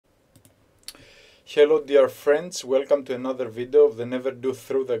Hello dear friends, welcome to another video of the Never Do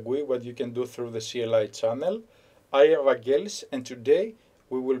Through the GUI, what you can do through the CLI channel. I am Vagelis and today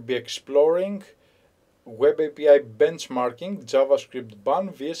we will be exploring Web API benchmarking JavaScript Bun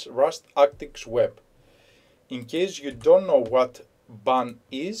vs Rust actix-web. In case you don't know what Bun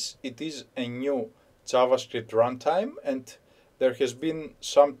is, it is a new JavaScript runtime and there has been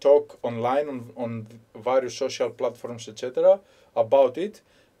some talk online on various social platforms etc. about it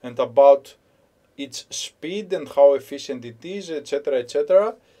and about its speed and how efficient it is, etc.,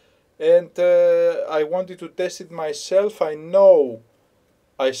 etc. And I wanted to test it myself.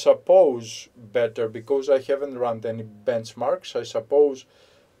 I suppose better because I haven't run any benchmarks. I suppose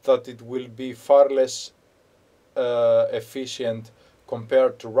that it will be far less efficient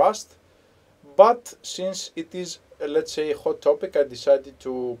compared to Rust. But since it is, let's say, a hot topic, I decided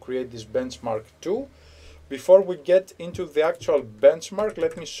to create this benchmark too. Before we get into the actual benchmark,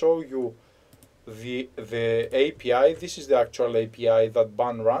 let me show you the API. This is the actual API that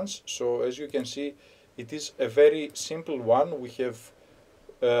Bun runs. So as you can see, it is a very simple one. We have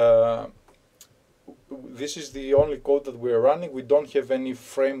this is the only code that we are running. We don't have any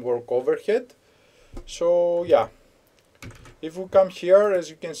framework overhead. So yeah, if we come here, as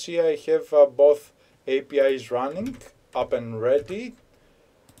you can see, I have both APIs running up and ready.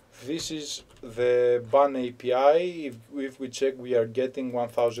 This is the Bun API. If we check, we are getting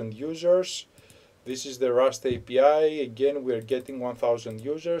 1000 users. This is the Rust API. Again, we are getting 1000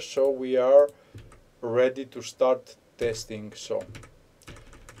 users, so we are ready to start testing. So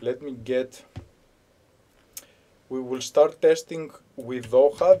let me get, we will start testing with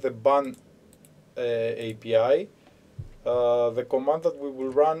Doha, the Bun API. The command that we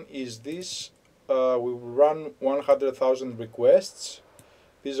will run is this. We will run 100,000 requests.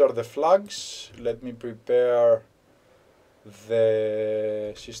 These are the flags. Let me prepare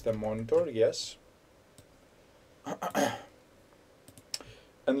the system monitor, yes.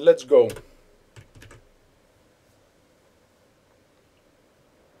 And let's go.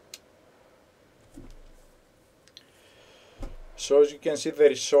 So as you can see, the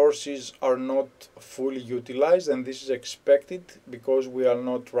resources are not fully utilized, and this is expected because we are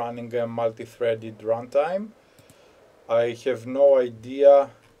not running a multi-threaded runtime. I have no idea.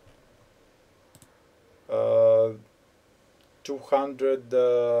 200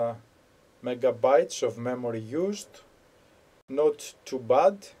 megabytes of memory used, not too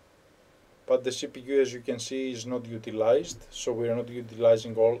bad, but the CPU, as you can see, is not utilized, so we are not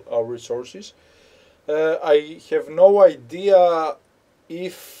utilizing all our resources. I have no idea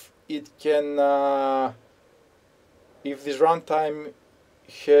if it can, if this runtime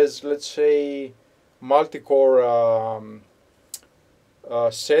has, let's say, multi-core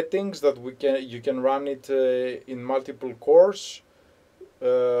settings that you can run it in multiple cores.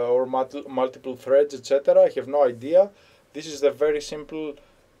 Or multiple threads, etc. I have no idea. This is the very simple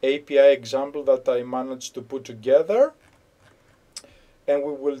API example that I managed to put together, and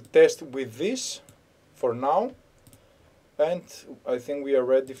we will test with this for now, and I think we are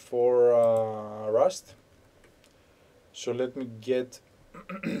ready for Rust. So let me get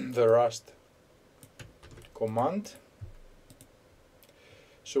the Rust command.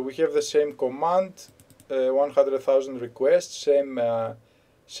 So we have the same command, 100,000 requests,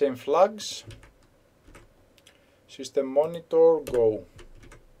 same flags. System monitor, go.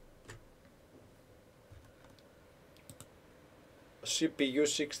 CPU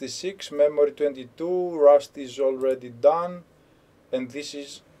 66, memory 22, Rust is already done, and this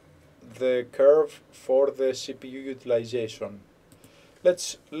is the curve for the CPU utilization.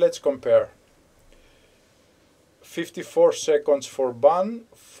 Let's compare. 54 seconds for Bun,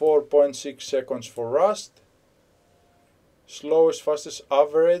 4.6 seconds for Rust. Slowest, fastest,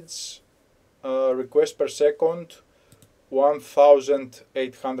 average request per second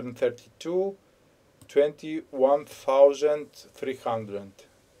 1832, 21,300.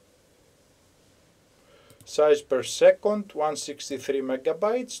 Size per second 163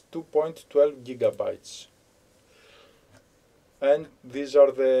 megabytes, 2.12 gigabytes. And these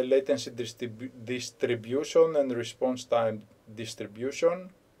are the latency distribution and response time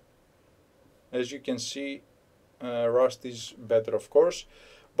distribution. As you can see, Rust is better, of course,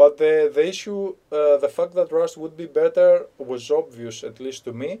 but the issue, the fact that Rust would be better was obvious, at least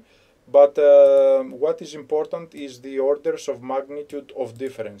to me, but what is important is the orders of magnitude of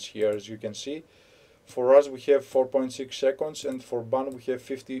difference here. As you can see, for Rust we have 4.6 seconds and for Bun we have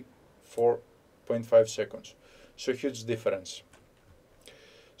 54.5 seconds, so huge difference.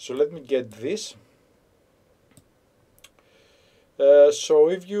 So let me get this. So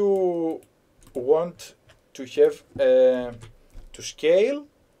if you want to have to scale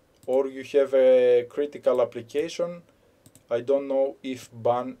or you have a critical application, I don't know if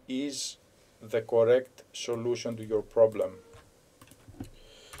Bun is the correct solution to your problem.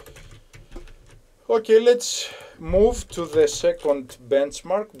 Okay, let's move to the second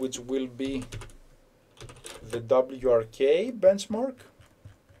benchmark, which will be the WRK benchmark.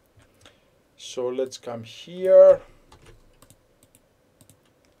 So let's come here.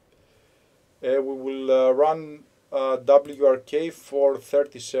 We will run WRK for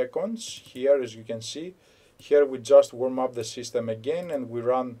 30 seconds here, as you can see. Here we just warm up the system again and we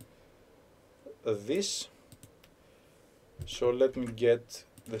run this. So let me get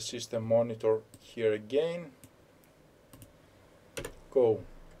the system monitor here again. Go.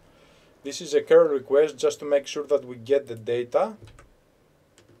 This is a curl request just to make sure that we get the data.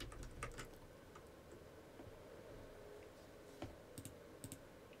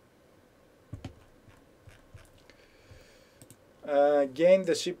 Again,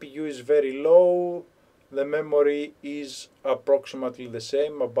 the CPU is very low. The memory is approximately the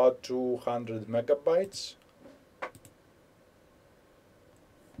same, about 200 megabytes.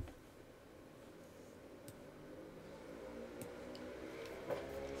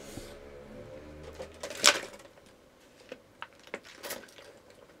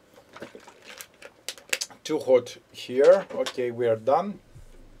 Too hot here. Okay, we are done.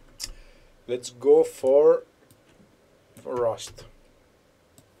 Let's go for Rust.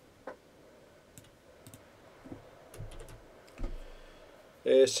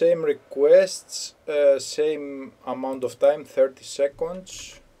 Same requests, same amount of time, 30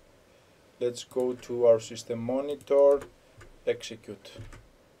 seconds. Let's go to our system monitor, execute.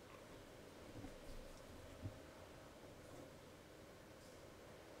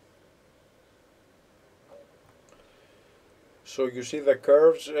 So you see the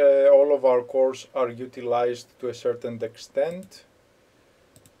curves, all of our cores are utilized to a certain extent,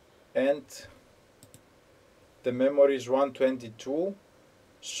 and the memory is 122,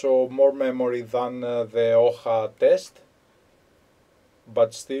 so more memory than the OHA test,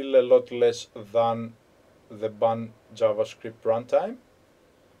 but still a lot less than the Bun JavaScript runtime.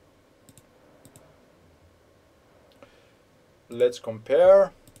 Let's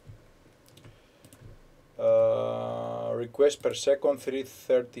compare. Request per second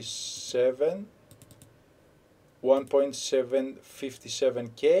 337,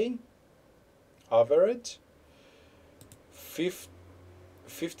 1.757K average,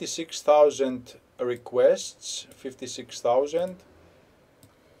 56,000 requests, 56,000,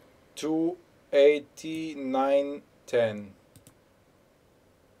 289.10.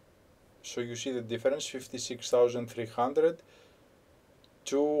 So you see the difference, 56,300,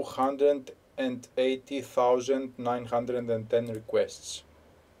 280,910 requests,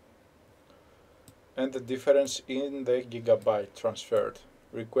 and the difference in the gigabyte transferred.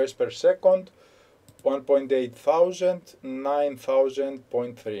 Request per second 1.8 thousand,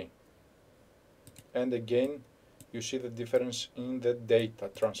 9,000.3, and again you see the difference in the data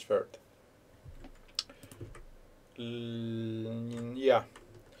transferred. Yeah,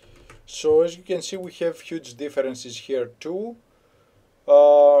 so as you can see, we have huge differences here too.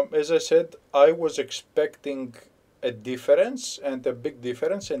 As I said, I was expecting a difference, and a big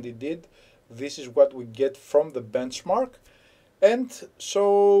difference, and indeed this is what we get from the benchmark. And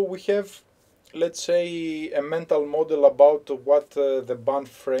so we have, let's say, a mental model about what the Bun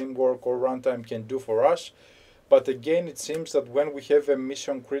framework or runtime can do for us. But again, it seems that when we have a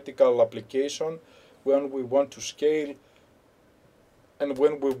mission critical application, when we want to scale, and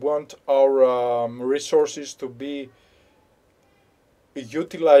when we want our resources to be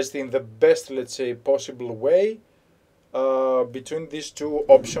utilized in the best, let's say, possible way, between these two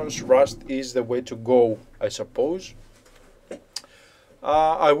options, Rust is the way to go, I suppose.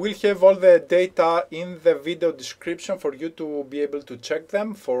 I will have all the data in the video description for you to be able to check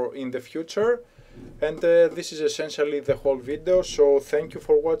them for in the future. And this is essentially the whole video. So thank you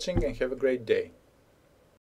for watching and have a great day.